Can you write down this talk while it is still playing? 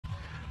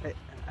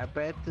I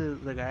bet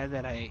the guy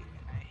that I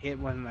hit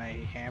with my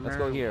Let's go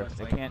hammer here. was It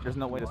like, can't. There's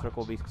no way the what?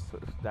 circle will be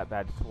that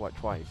bad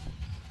twice.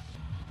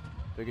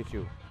 Look at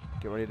you.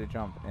 Get ready to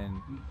jump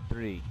in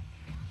 3,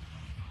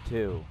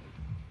 2,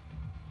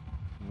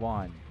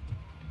 1.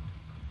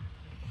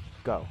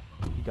 Go.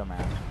 You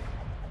dumbass.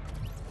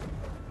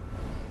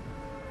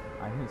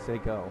 I didn't say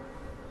go.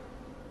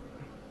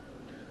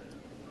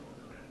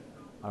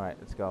 Alright,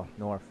 let's go.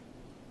 North.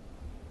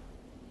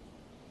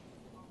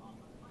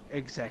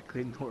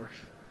 Exactly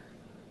north.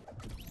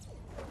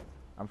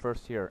 I'm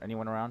first here.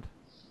 Anyone around?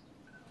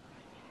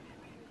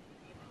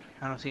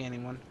 I don't see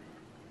anyone.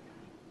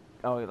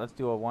 Oh, wait, let's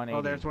do a Oh,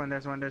 180. there's one.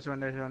 There's one. There's one.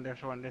 There's one.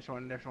 There's one. There's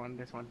one. There's one.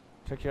 There's one.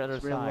 Check your other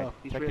He's real side. low.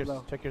 He's real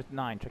low. Check your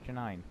 9. Check your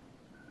 9.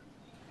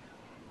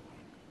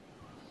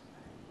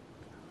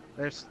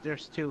 There's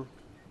two.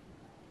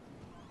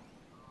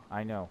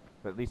 I know,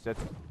 but at least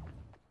that's.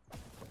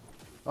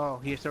 Oh,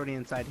 he's already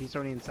inside. He's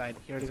already inside.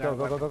 He already Let's got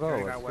go, a go, go, weapon. go,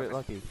 He already go. got a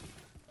Let's get weapon. lucky.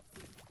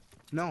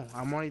 No,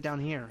 I'm already down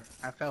here.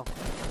 I fell.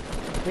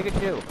 Look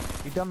at you.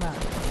 You dumbass.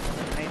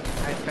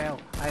 I fell.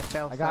 I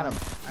fell. I got him.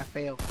 I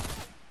failed.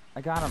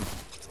 I got him.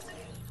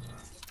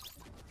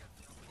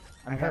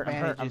 I'm hurt. I'm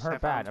hurt. I'm bandages.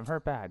 hurt bad. I'm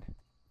hurt bad.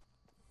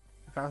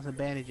 I found some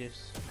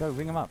bandages. Go,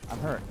 ring him up. I'm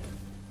hurt.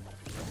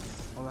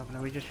 Hold up.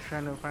 Now we're just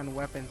trying to find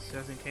weapons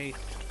just in case.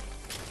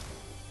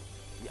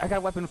 I got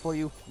a weapon for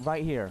you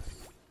right here.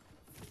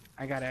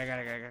 I got it. I got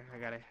it. I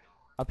got it.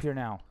 Up here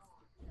now.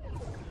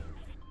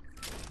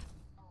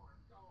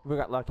 We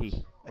got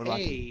lucky. We're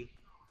lucky. Hey.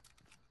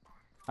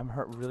 I'm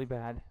hurt really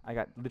bad. I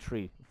got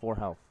literally 4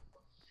 health.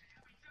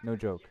 No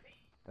joke.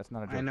 That's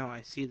not a joke. I know.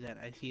 I see that.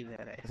 I see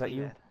that. I Is that see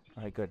you? that.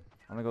 Alright, good.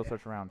 I'm gonna go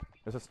search around.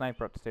 There's a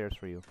sniper upstairs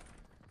for you.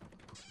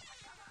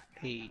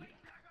 Hey.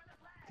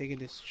 Taking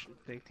this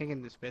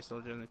pistol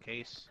just in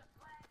case.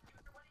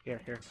 Here.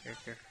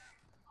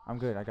 I'm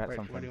good. I got Wait,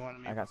 something. what do you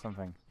want me? I got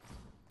something.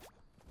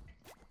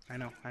 I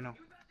know.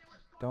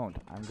 Don't.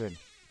 I'm good.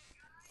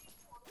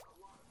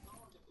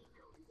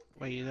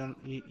 Wait, you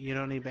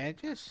don't need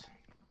bandages?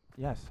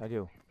 Yes, I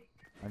do.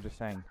 I'm just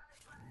saying.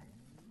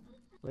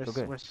 Where's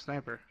good. the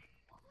sniper?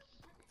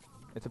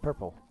 It's a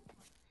purple.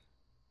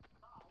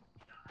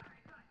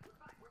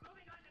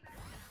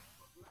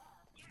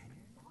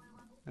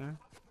 Huh?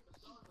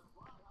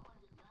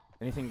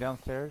 Anything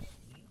downstairs?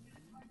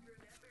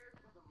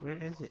 Where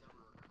is it?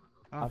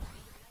 Oh, Up.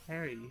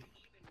 Harry.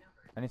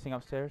 Anything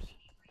upstairs?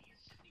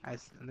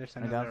 There's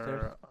Any another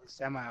downstairs?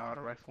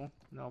 semi-auto rifle.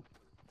 Nope.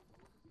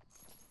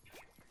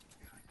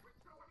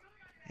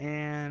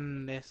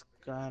 And this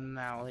gun,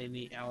 I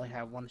only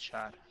have one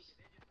shot.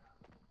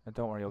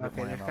 Don't worry, you'll get Okay,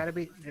 more there's ammo. gotta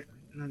be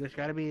there's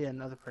gotta be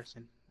another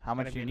person. How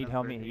much Gotta do you be need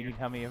another heavy? person You here. need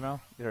heavy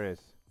ammo? There is.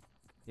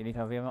 You need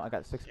heavy ammo? I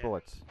got 6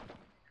 bullets.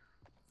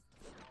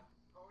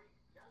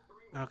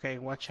 Okay,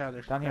 watch out.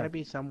 There's Down gotta here.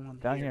 be someone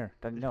Down here. here.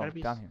 There's No, gotta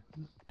be down here.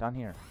 Down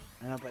here.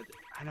 I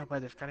know,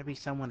 but there's gotta be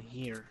someone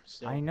here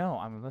still. I know.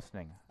 I'm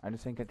listening. I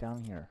just didn't get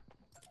down here.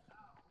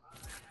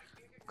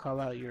 Call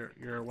out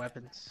your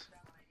weapons.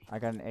 I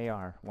got an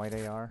AR, white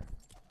AR,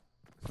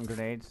 some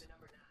grenades,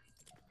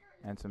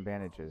 and some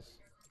bandages.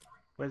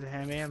 Where's the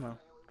heavy ammo?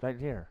 Right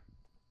here.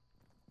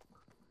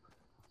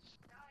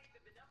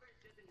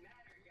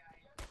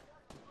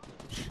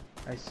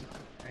 I see.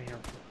 I am.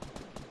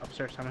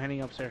 Upstairs. I'm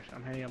heading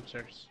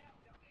upstairs.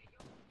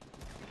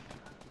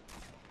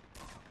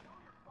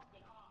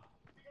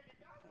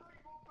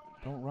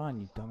 Don't run,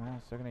 you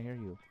dumbass. They're gonna hear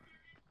you.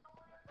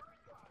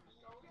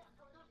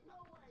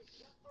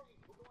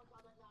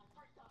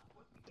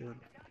 Dude.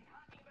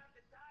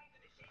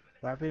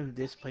 What happens if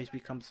this place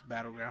becomes a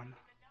battleground?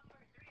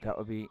 That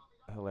would be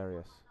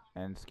hilarious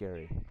and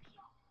scary.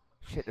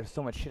 Shit, there's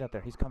so much shit out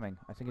there. He's coming.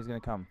 I think he's gonna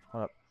come.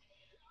 Hold up.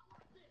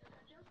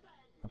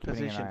 I'm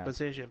keeping an eye out.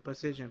 Position.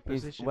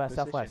 He's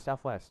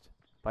southwest.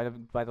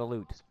 By the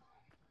loot.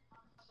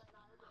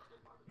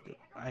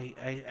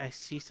 I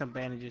see some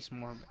bandages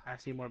more. I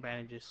see more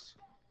bandages.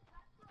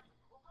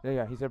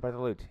 Yeah, he's there by the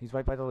loot. He's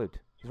right by the loot.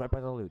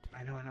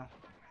 I know.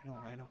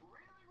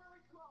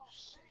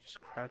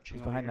 Just crouching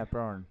He's over behind here. that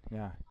burn.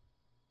 Yeah.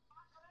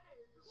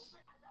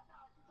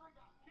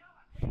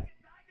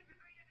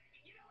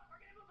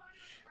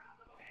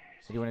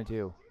 What do you want to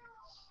do?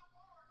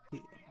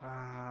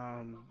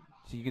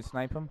 So you can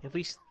snipe him? If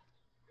we,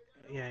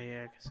 yeah,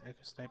 I can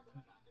snipe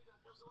him.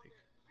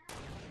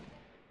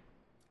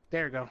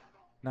 There we go.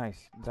 Nice.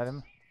 Is that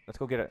him? Let's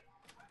go get it.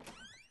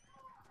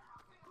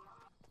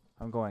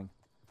 I'm going.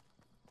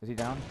 Is he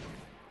down?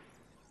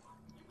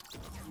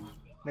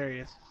 There he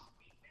is.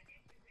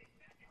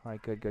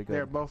 Alright, good.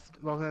 They're both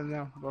of them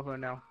now.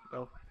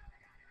 Go.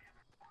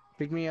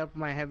 Pick me up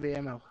my heavy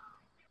ammo.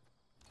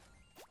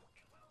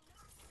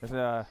 There's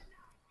a...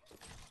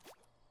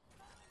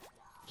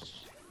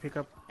 Just pick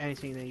up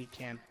anything that you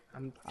can.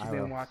 I'm I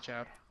keeping will. watch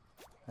out.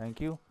 Thank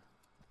you.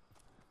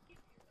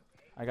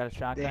 I got a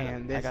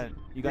shotgun. Damn,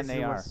 you got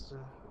an AR.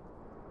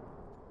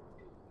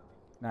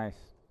 Nice.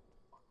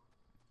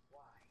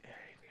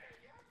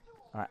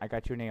 Alright, I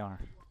got you an AR.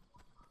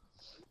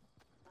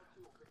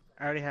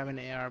 I already have an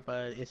AR,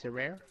 but is it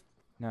rare?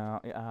 No,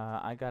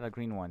 I got a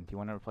green one. Do you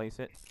want to replace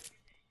it?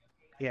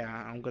 Yeah,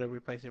 I'm gonna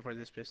replace it for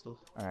this pistol.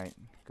 Alright,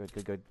 good,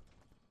 good, good.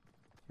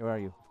 Where are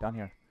you? Down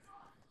here.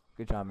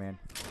 Good job, man.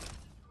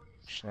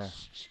 There.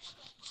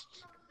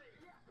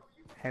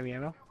 Heavy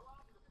ammo?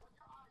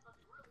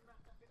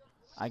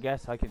 I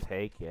guess I can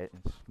take it.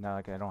 It's not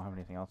like I don't have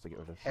anything else to get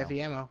rid of. So.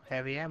 Heavy ammo,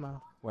 heavy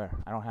ammo. Where?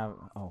 I don't have...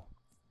 Oh.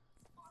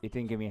 It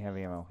didn't give me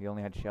heavy ammo. He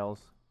only had shells.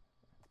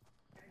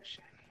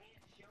 Shit.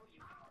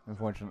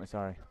 Unfortunately,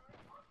 sorry.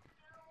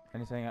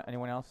 Anything?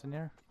 Anyone else in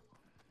there?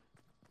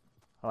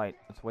 Alright,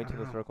 let's wait to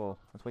the circle.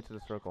 Let's wait to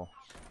the circle.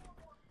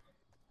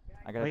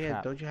 I got a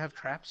trap. Don't you have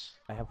traps?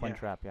 I have one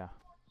trap, yeah.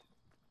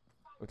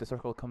 If the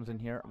circle comes in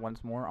here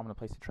once more, I'm gonna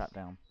place the trap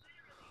down.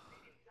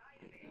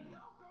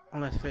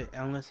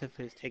 Unless if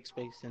it takes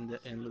place in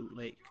Loot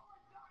Lake.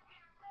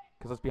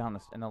 Because let's be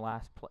honest, in the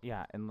last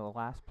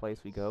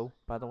place we go,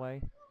 by the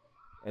way,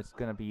 it's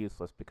gonna be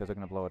useless because they're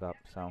gonna blow it up.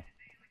 So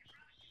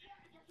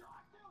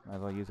might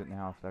as well use it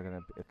now if they're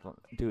gonna.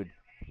 Dude,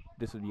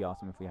 this would be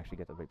awesome if we actually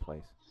get the right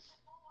place.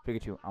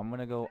 Pikachu, I'm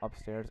gonna go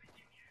upstairs.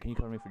 Can you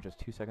cover me for just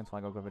 2 seconds while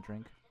I go grab a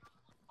drink?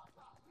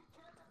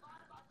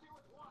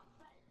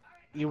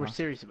 You were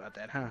serious about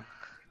that, huh?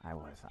 I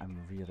was. I'm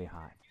really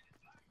hot.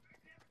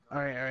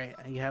 Alright, alright.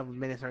 You have a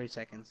minute 30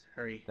 seconds.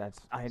 Hurry.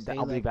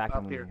 I'll be back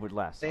in with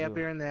less. Stay up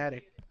here in the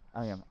attic.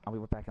 I am. I'll be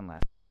back in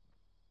less.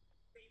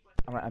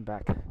 Alright, I'm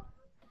back.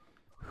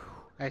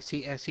 I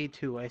see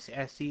two. I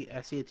see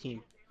a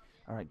team.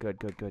 Alright, good,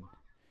 good, good.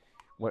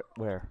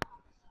 Where?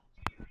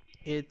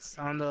 It's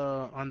on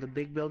the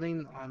big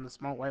building, on the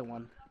small white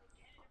one.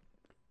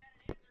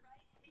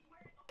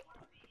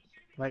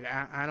 Like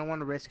I don't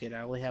want to risk it.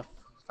 I only have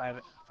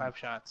five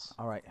shots.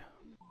 Alright.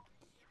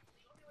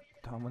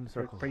 Tom, in the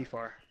circle. Pretty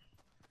far.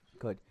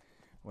 Good.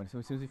 As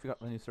soon as we figure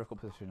out the new circle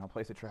position, I'll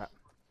place a trap.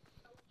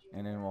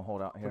 And then we'll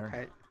hold out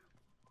here.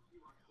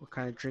 What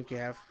kind of drink you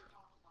have?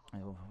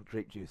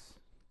 Grape juice.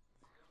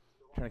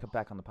 Trying to cut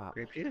back on the pop.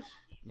 Grape juice?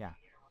 Yeah.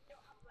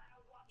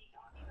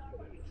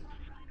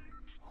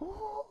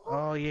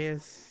 Oh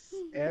yes,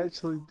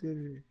 actually did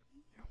it.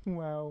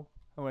 Wow.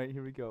 Alright,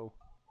 here we go.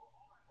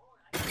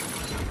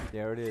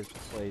 There it is,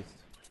 placed.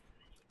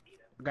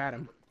 Got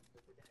him.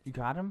 You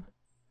got him?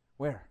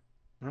 Where?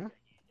 Huh?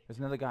 There's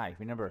another guy.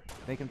 Remember,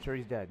 make him sure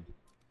he's dead.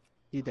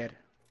 He dead.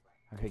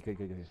 Okay, good,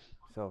 good, good.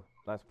 So,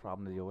 last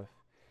problem to deal with.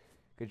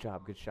 Good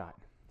job, good shot.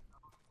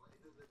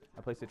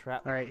 I placed a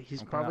trap. All right,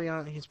 he's probably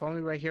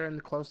right here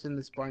close in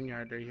this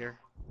barnyard right here.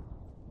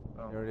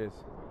 Oh. There it is.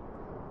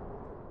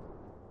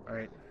 All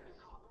right.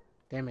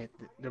 Damn it,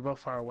 they're both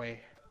far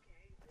away.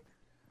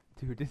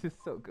 Dude, this is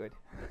so good.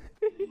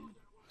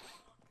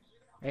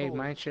 Hey,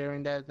 mind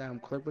sharing that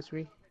clip with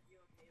me?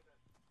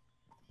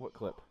 What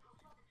clip?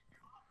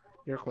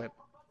 Your clip.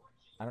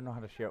 I don't know how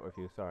to share it with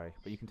you, sorry.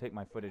 But you can take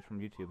my footage from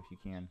YouTube if you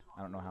can.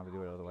 I don't know how to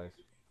do it otherwise.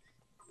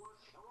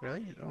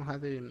 Really? You don't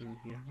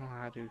know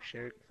how to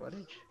share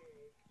footage?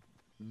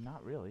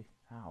 Not really.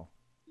 How?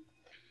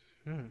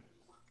 Where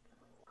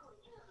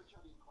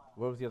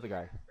was the other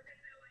guy?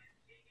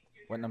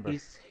 What number?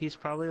 He's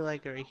probably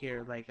like right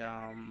here, like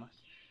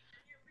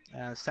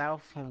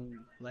south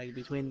from like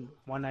between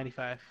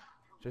 195.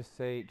 Just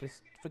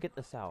forget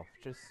the south.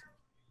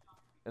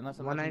 Unless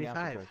I'm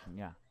 195.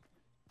 Yeah.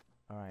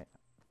 All right.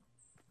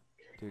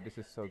 Dude, this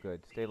is so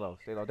good. Stay low,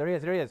 stay low. There he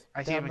is.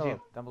 I see him.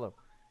 Down below.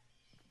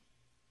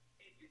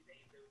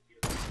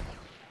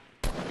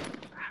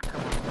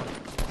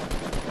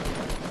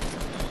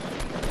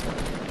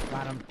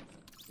 Got him.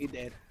 He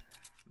dead.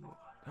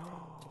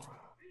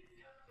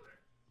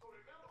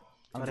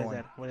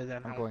 What is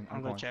that? I'm going.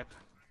 I'm gonna check.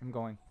 I'm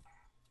going.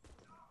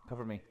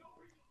 Cover me.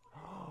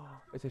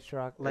 It's a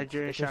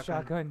Legendary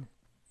shotgun.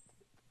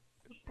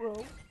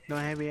 Bro. No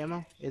heavy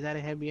ammo? Is that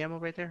a heavy ammo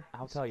right there?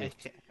 I'll tell you.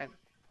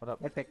 What up?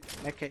 Make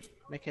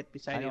it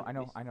beside you. I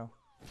know.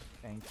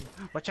 Thank you.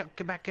 Watch out!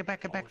 Get back!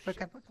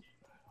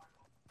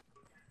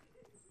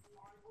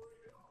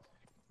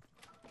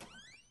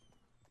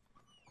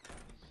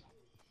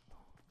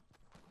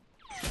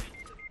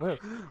 Where?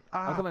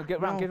 I'm coming.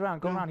 Get around.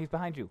 Go around. He's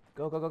behind you.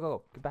 Go.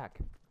 Get back.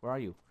 Where are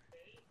you?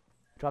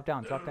 Drop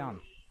down. Drop down.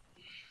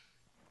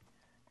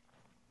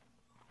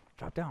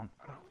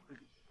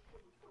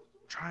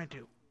 Trying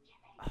to.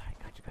 I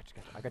got you.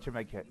 I got your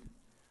med kit.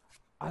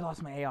 I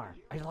lost my AR.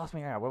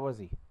 Where was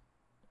he?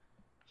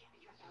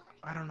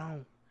 I don't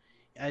know.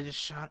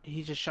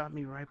 He just shot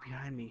me right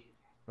behind me.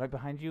 Right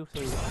behind you?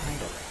 So he's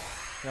behind us.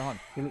 Here, hold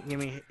on. Give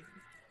me.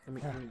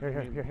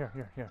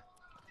 Here.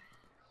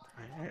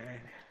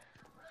 Alright.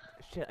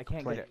 Shit, I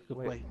can't get it.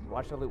 Wait,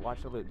 watch the loot.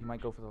 He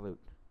might go for the loot.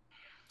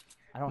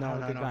 I don't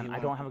have a good gun. I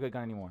don't have a good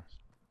gun anymore.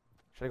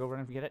 Should I go run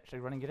and get it?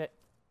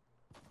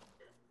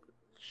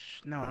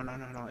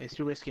 No. It's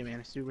too risky, man.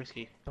 It's too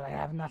risky. But I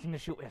have nothing to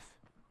shoot with.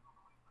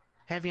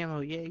 Heavy ammo,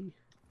 yay.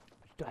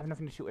 I have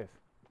nothing to shoot with.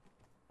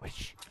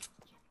 Which?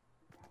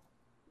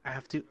 I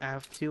have two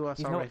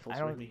assault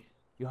rifles with me.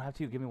 You don't have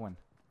two. Give me one.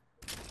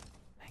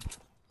 Thank you.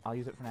 I'll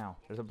use it for now.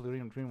 There's a blue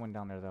and green one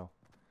down there, though.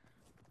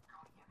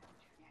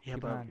 Yeah,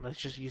 Keep an but eye. let's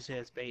just use it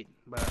as bait.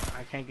 But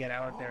I can't get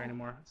out there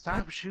anymore.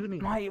 Stop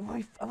shooting. My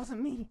wife, that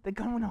wasn't me. The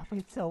gun went off by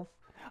itself.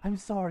 I'm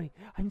sorry.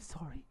 I'm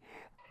sorry.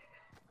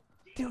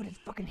 Dude, it's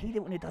fucking hate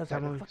it when it does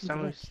that. It fucking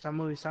glitch. Stop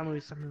moving. Shh.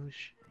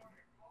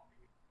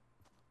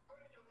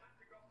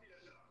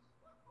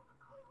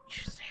 You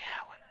should stay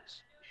out with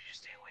us. You should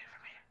stay away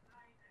from me.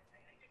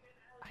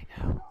 I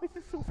know.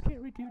 This is so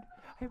scary, dude.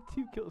 I have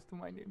 2 kills to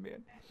my name,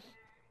 man.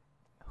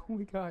 Oh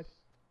my god.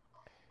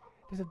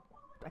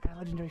 I got a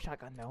legendary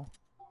shotgun, though.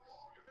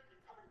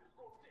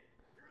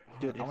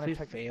 Dude, I if wanna we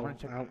check, fail, I'm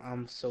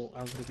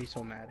gonna be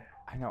so mad.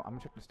 I know. I'm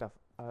gonna check the stuff.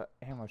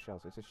 Ammo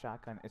shells. It's a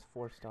shotgun. It's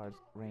 4 stars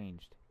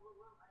ranged.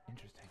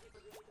 Interesting.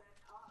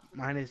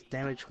 Mine is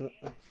damage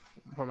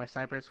for my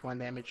sniper. It's 1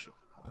 damage.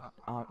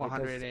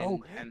 100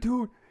 and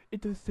dude,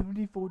 it does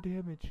 74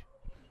 damage.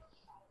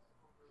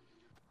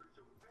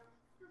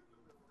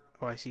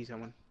 Oh, I see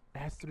someone. It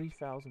has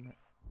 3,000.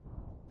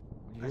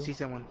 I see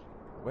someone.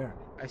 Where?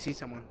 I see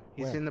someone.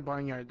 He's Where? in the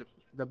barnyard.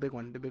 The big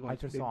one. The big one. I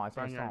just saw him. I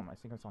barnyard.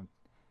 think I saw him.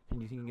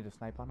 Can you think you can get a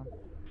snipe on him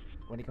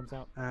when he comes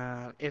out?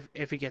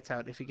 If he gets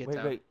out.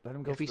 Wait. Let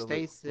him go. If for he the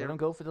stays loot. there. Let him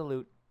go for the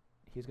loot.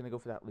 He's gonna go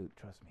for that loot.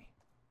 Trust me.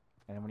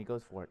 And then when he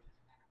goes for it,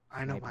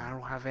 I know, snipe but him. I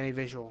don't have any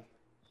visual.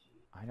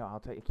 I know. I'll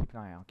tell you. Keep an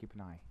eye. I'll keep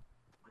an eye.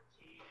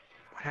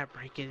 Why not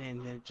break it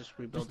and then just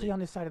rebuild Just stay on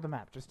this side of the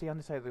map. Just stay on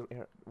this side of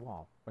the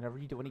wall. Whenever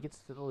you do, when he gets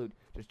to the loot,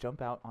 just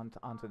jump out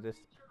onto this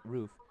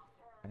roof,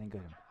 and then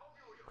get him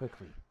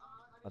quickly.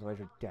 Otherwise,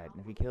 you're dead. And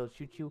if he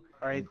shoots you,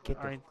 Alright,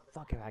 get the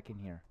fuck back in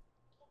here.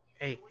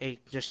 Hey,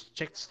 just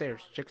check the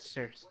stairs. Check the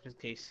stairs, just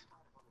in case.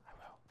 I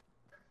will.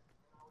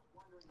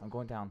 I'm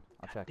going down.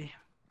 I'll check. Damn.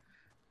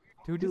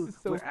 Dude, Dude, this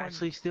is so we're fun.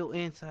 actually still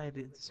inside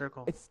the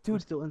circle. We're We're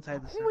still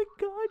inside the Oh circle. my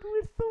god,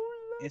 we're so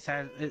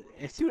lucky.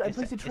 It's Dude, I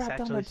placed a trap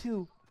down there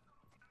too.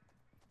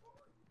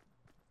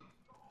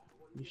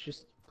 You should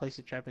just place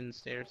a trap in the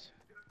stairs.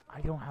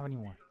 I don't have any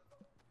more.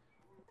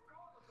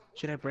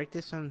 Should I break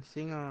this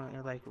thing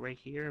like right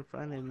here in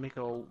front and make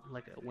a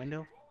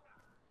window?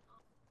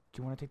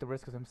 Do you want to take the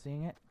risk because I'm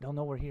seeing it? They'll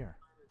know we're here.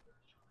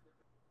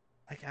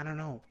 Like, I don't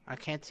know. I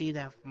can't see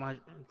that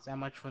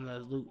much from the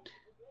loot.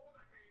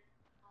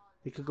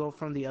 We could go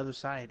from the other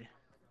side.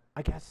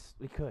 I guess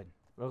we could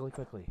really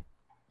quickly.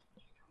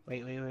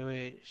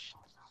 Wait. Shh.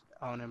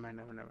 Oh, never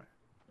mind.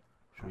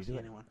 Should we do it?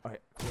 Anyone. All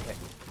right. Okay.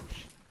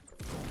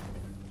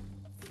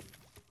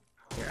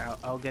 Here,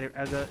 I'll get it.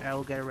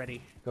 I'll get it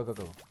ready. Go.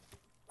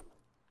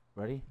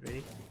 Ready?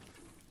 Ready?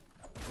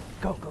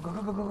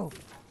 Go.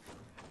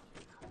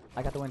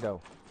 I got the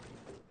window.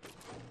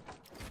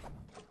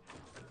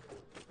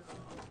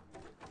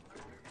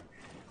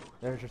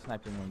 There's your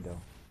sniping window.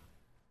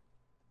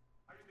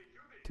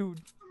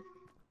 Dude.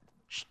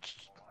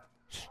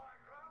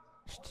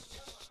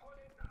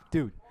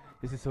 Dude,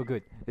 this is so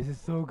good.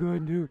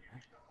 Dude.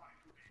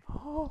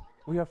 Oh,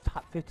 we have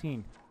top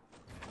 15.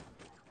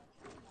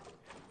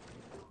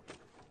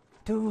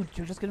 Dude,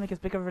 you're just gonna make us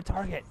bigger of a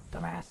target,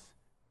 dumbass.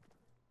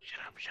 Shut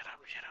up.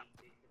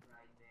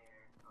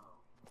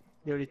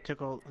 They already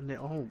took all.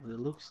 Oh, the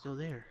loot's still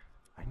there.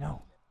 I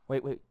know.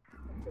 Wait.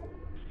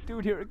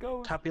 Dude, here it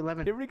goes. Top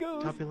 11. Here we go.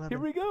 Top 11. Here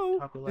we go.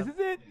 Top This 11. is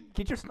it.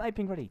 Get your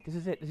sniping ready. This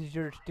is it. This is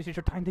your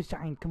time to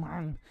shine. Come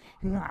on.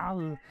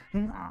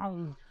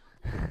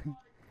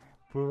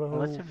 Bro.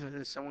 Unless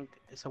if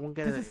someone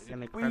get an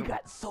incredible. We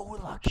got so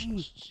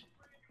lucky.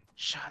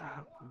 Shut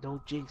up.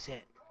 Don't jinx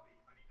it.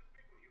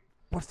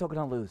 We're still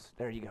gonna lose.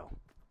 There you go.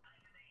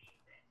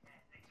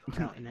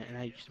 No, and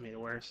I just made it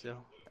worse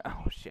still.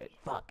 Oh shit.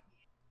 Fuck.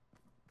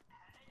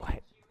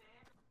 What?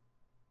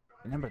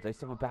 Remember, they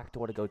still have a back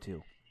door to go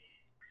to.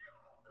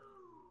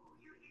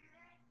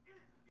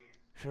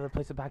 Should I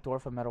replace the back door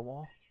for a metal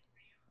wall?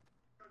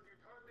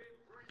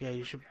 Yeah,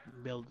 you should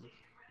build.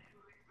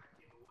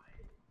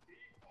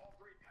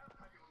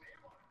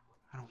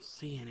 I don't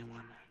see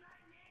anyone.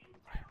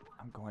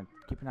 I'm going.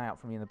 Keep an eye out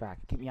for me in the back.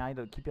 Keep your eye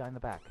in the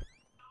back.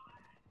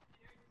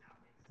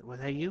 Was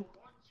that you?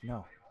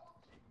 No.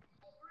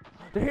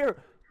 They're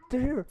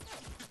here!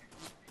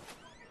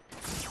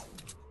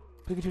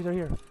 Pikachu, they're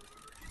here.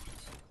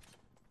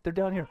 They're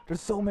down here. There's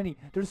so many.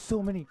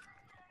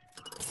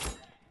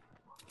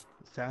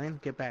 Stallion,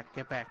 get back.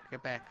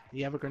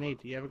 You have a grenade.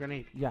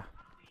 Yeah.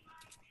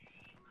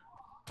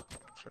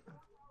 Sure.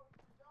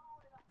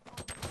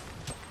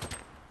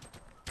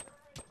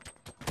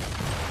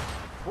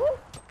 Woo!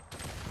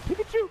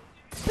 Pikachu!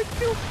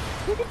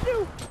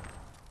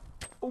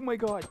 Oh my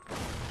god.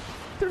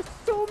 There's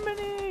so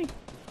many!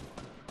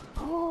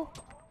 Oh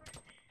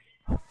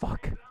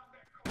fuck.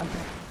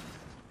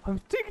 I'm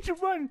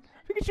Pikachu, run!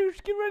 Pikachu,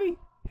 get ready!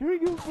 Here we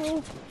go,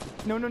 bro!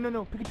 No.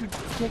 Pikachu,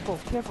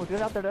 careful.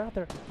 They're out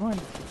there. Run.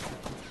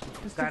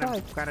 Just Got him.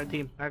 survive. Got a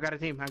team. I got a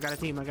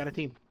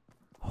team.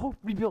 Oh,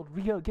 rebuild.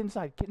 Get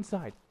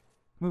inside.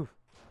 Move.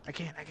 I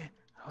can't.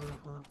 Hold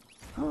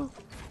on.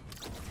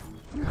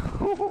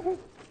 No.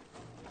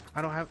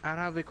 I don't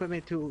have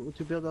equipment to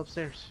build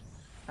upstairs.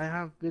 I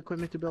have the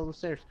equipment to build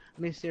upstairs.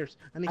 I need stairs.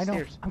 I know,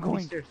 stairs. I'm I going.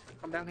 need stairs.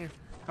 Come down here.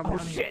 Oh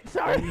shit,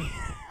 sorry.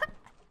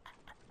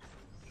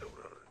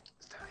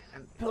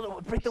 Build it.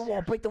 Break the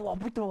wall. Break the wall.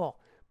 Break the wall.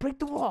 Break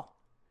the wall.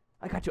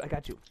 I got you. I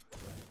got you.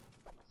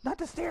 Not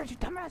the stairs, you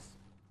dumbass.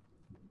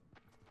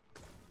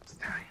 It's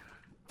dying.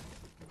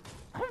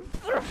 I'm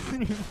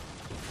throwing you.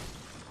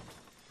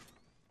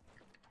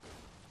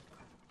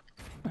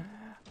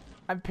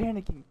 I'm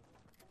panicking.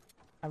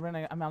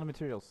 I'm out of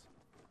materials.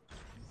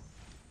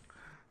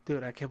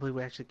 Dude, I can't believe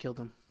we actually killed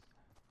him.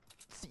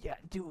 Yeah,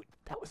 dude,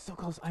 that was so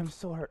close. I'm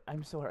so hurt.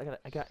 I'm so hurt.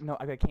 I can't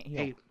heal.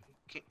 Hey,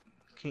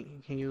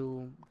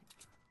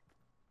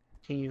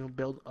 can you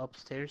build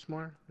upstairs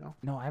more? No.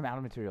 No, I'm out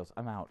of materials.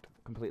 I'm out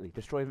completely.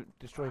 Destroy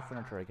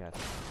furniture, I guess.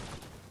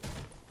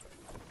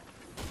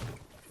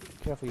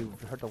 Careful, you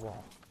hurt the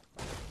wall.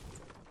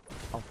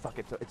 Oh fuck!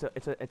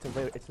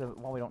 It's a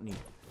wall we don't need.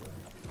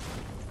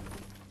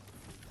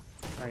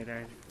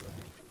 Alright.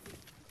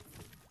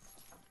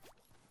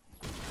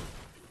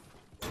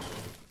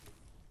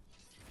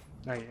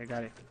 Alright, I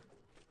got it.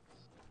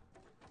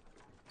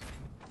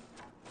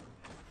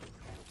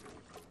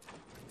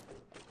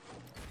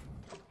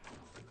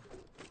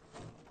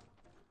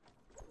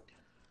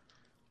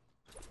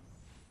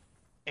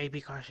 Hey,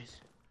 be cautious.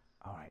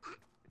 Alright.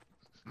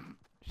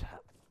 Shut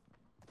up.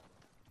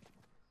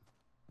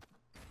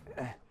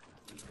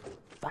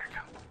 Fuck.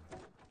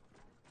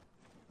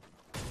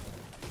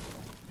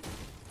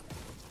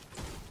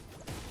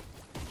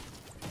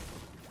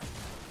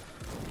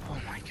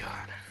 Oh my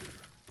god.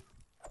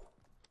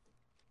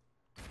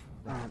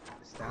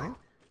 Stalin?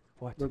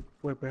 What?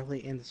 We're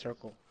barely in the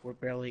circle. We're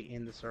barely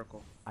in the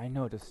circle. I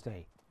know, just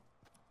stay.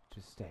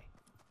 Just stay.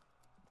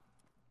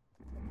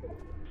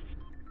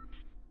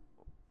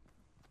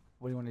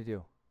 What do you want to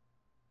do?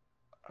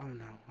 Oh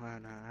no, I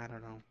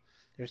don't know.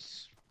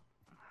 There's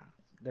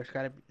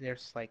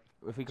like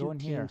If we two go in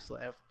here, teams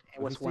left.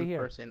 And was stay one here.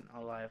 person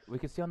alive. we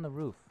can stay on the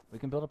roof. We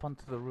can build up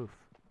onto the roof.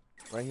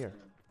 Right here.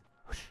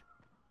 Shh.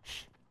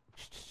 Shh.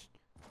 Shh. Shh.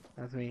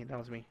 That was me. That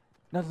was me.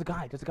 No, there's a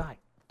guy. There's a guy.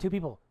 Two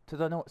people. To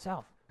the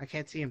south. I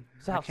can't see him.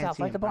 South, I can't south.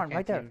 see Right him. the barn. I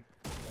Right can't see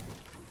there. him.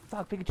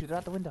 Fuck, Pikachu. They're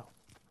out the window.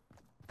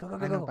 Go, go,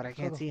 go, I go. know, but I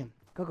can't see him.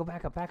 Go, go,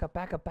 back up, back up,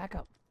 back up, back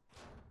up.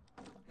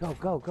 Go,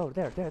 go, go.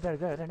 There.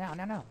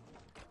 Now.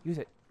 Use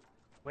it.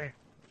 Where?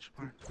 Which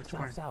barn? Which South,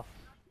 barn? south.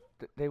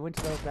 They went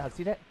to the house.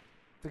 See that?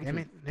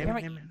 Pikachu. Damn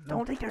it. No.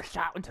 Don't take your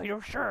shot until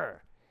you're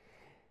sure.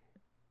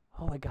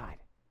 Oh my god.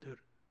 Dude.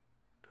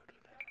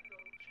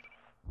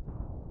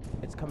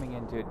 It's coming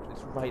in, dude.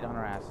 It's right on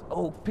our ass.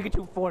 Oh,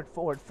 Pikachu, forward.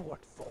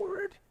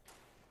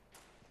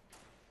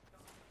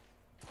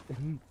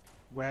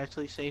 We're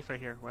actually safe right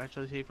here. We're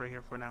actually safe right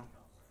here for now.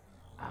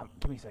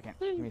 Give me a second.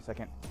 Give me a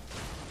second.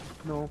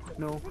 No.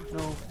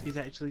 He's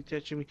actually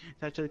touching me.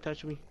 He's actually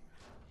touching me.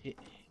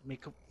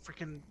 Make a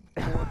freaking.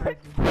 I'm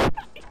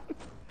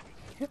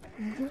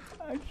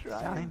trying.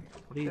 Stalin,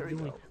 what are you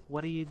doing? Go.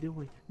 What are you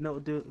doing? No,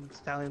 dude,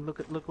 Stalin,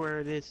 look where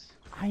it is.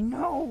 I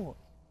know,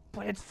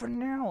 but it's for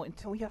now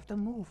until we have to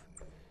move.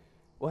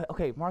 Well,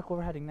 okay, mark where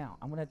we're heading now.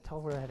 I'm gonna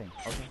tell where we're heading.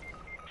 Okay.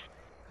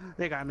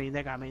 They got me.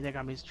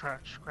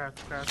 Crouch.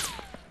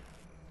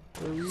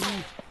 Ooh.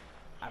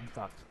 I'm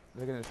fucked.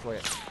 They're gonna destroy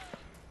it.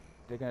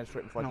 They're gonna destroy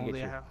it before I can get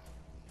you.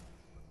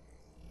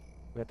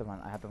 We have to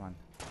run. I have to run.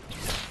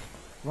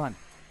 Run.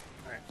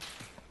 Alright.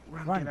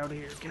 Run. Get out of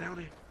here. Get out of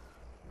here.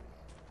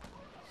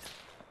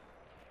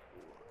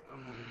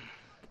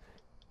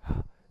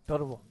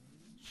 Build a wall.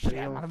 Shit,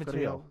 I'm out of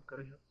material.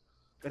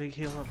 Gotta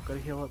heal up.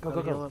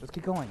 Go. Let's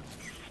keep going.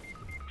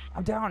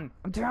 I'm down.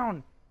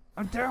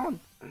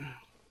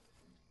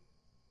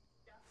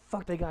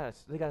 Fuck, they got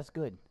us. They got us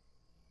good.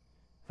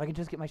 If I can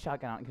just get my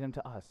shotgun out and get them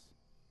to us.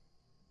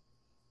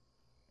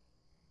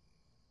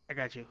 I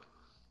got you.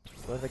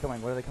 Where are they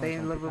coming? Stay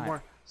in a little bit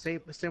more. Stay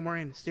more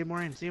in. Stay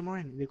more in.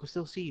 They can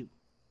still see you.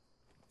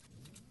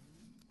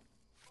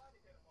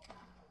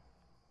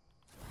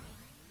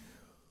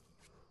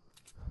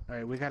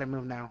 Alright, we gotta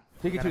move now.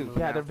 Pikachu,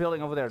 yeah, they're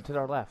building over there to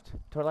our left.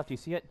 To our left, you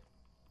see it?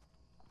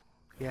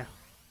 Yeah.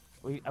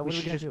 We We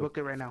should just book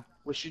it right now.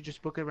 Where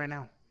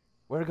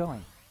are we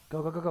going?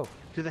 Go.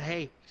 To the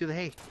hay.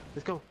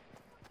 Let's go.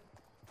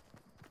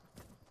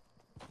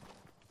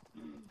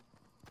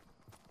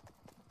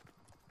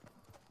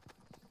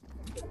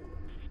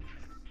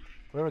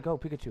 Where do we go,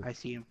 Pikachu? I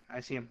see him.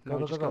 Go,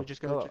 No, go.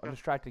 just go. I'm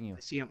distracting you. I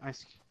see him.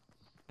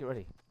 Get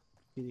ready.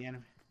 See the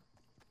enemy.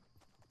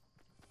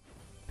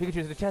 Pikachu,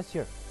 there's a chest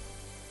here.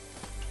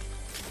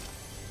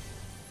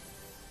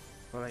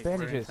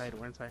 Bandages.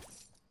 We're inside.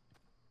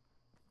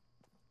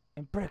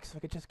 And bricks, if I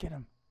could just get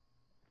him.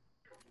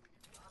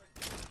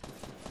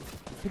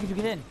 Pikachu,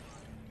 get in.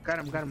 Got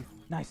him.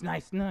 Nice.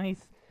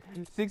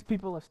 6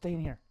 people left. Stay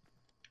in here.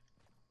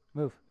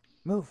 Move.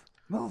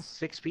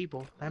 6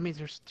 people? That means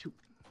there's 2.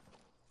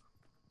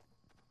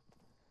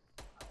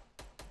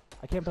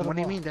 I can't build a What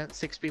do you wall. mean that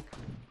 6 people?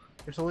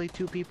 There's only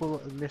 2 people.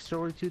 There's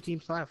only 2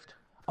 teams left.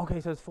 Okay,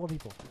 so it's 4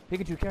 people.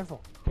 Pikachu,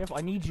 careful.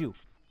 I need you.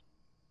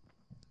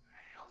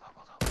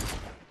 Hold up.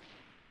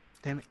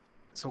 Damn it.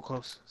 So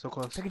close.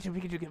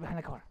 Pikachu, get behind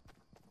the car.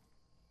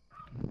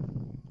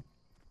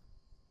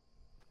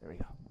 There we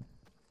go.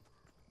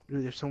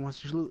 Dude, there's so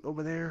much loot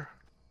over there.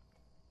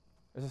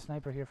 There's a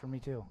sniper here for me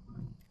too.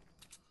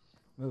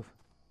 Move.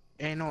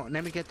 Hey, no,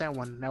 let me get that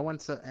one. That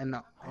one's Oh,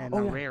 a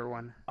yeah. rare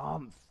one.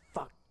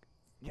 Fuck.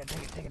 Yeah,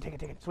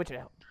 take it. Switch it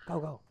out.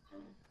 Go.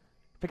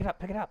 Pick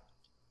it up.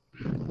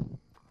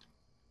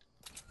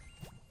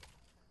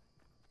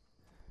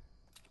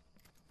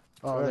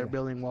 Oh, they're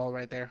building wall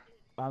right there.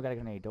 Oh, I got a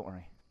grenade, don't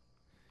worry.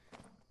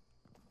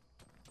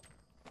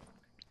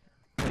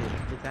 Wait,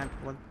 is that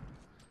one?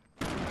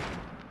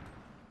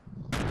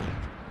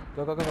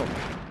 Go.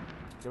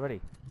 Get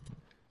ready.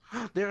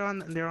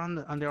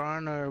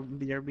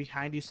 They're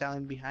behind you,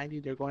 Stallion, behind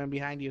you. They're going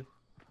behind you.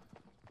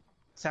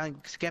 Stallion,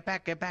 get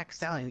back,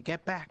 Stallion,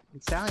 get back.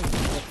 Stallion.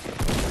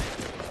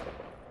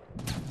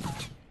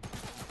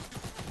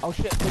 Oh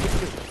shit, look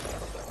at you.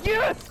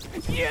 Yes!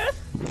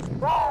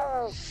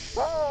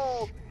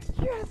 Oh!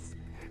 Yes!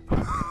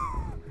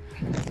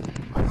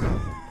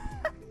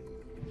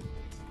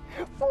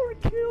 4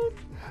 kills!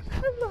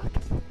 Look!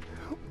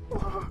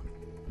 Whoa.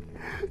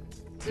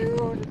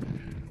 Dude!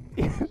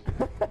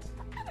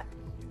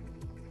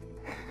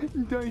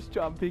 Nice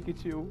job,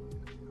 Pikachu.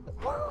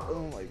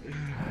 Oh my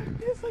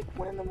god. It's like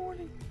 1 in the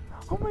morning.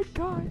 Oh my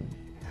god.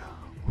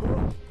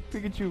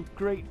 Pikachu,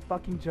 great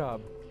fucking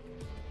job.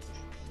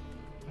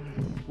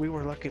 We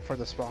were looking for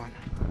the spawn.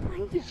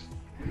 Yes.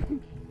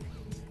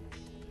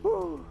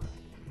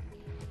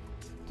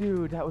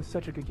 Dude, that was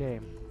such a good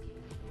game.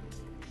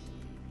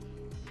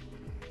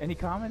 Any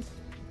comments?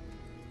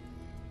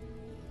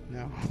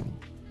 No.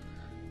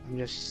 I'm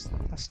just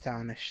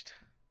astonished.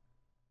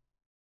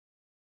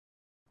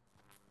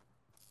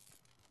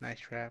 Nice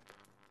trap.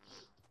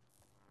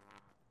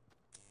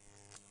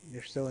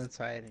 You're still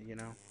inside, you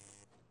know.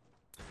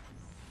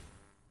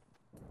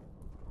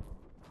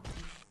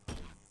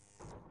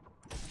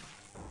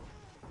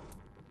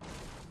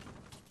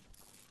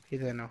 He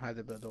doesn't know how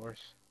to build doors.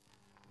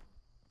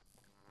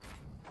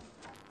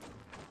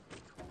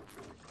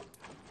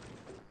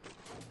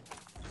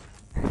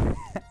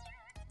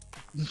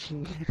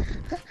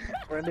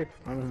 Right there.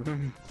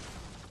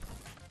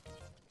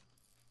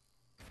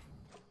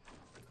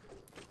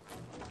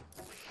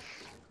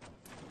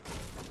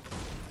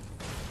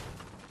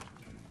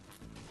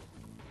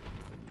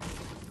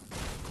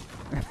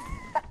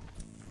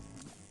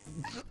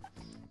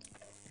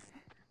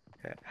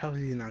 How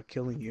is he not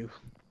killing you?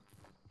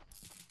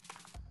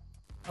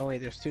 Oh wait,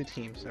 there's 2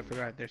 teams. I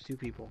forgot. There's 2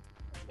 people.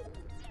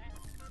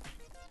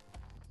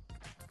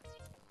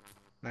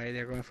 Alright,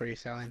 they're going for you,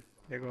 Stallion.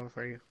 They're going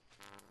for you.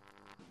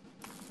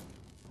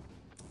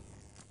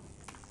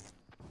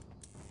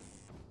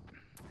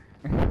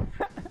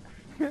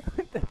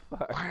 What the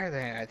fuck? Why are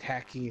they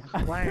attacking you?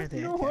 Why are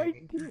they No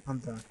attacking? idea. I'm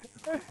done.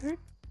 To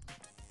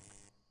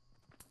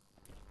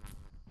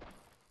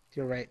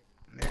your right.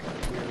 There,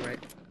 to your right.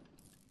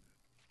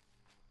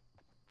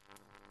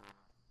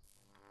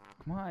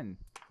 Come on,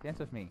 dance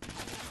with me.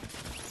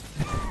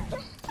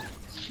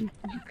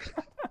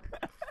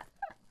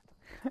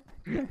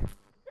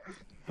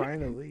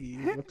 Finally,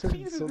 what took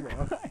you so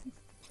long?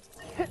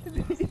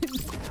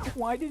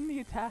 Why didn't he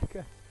attack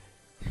us?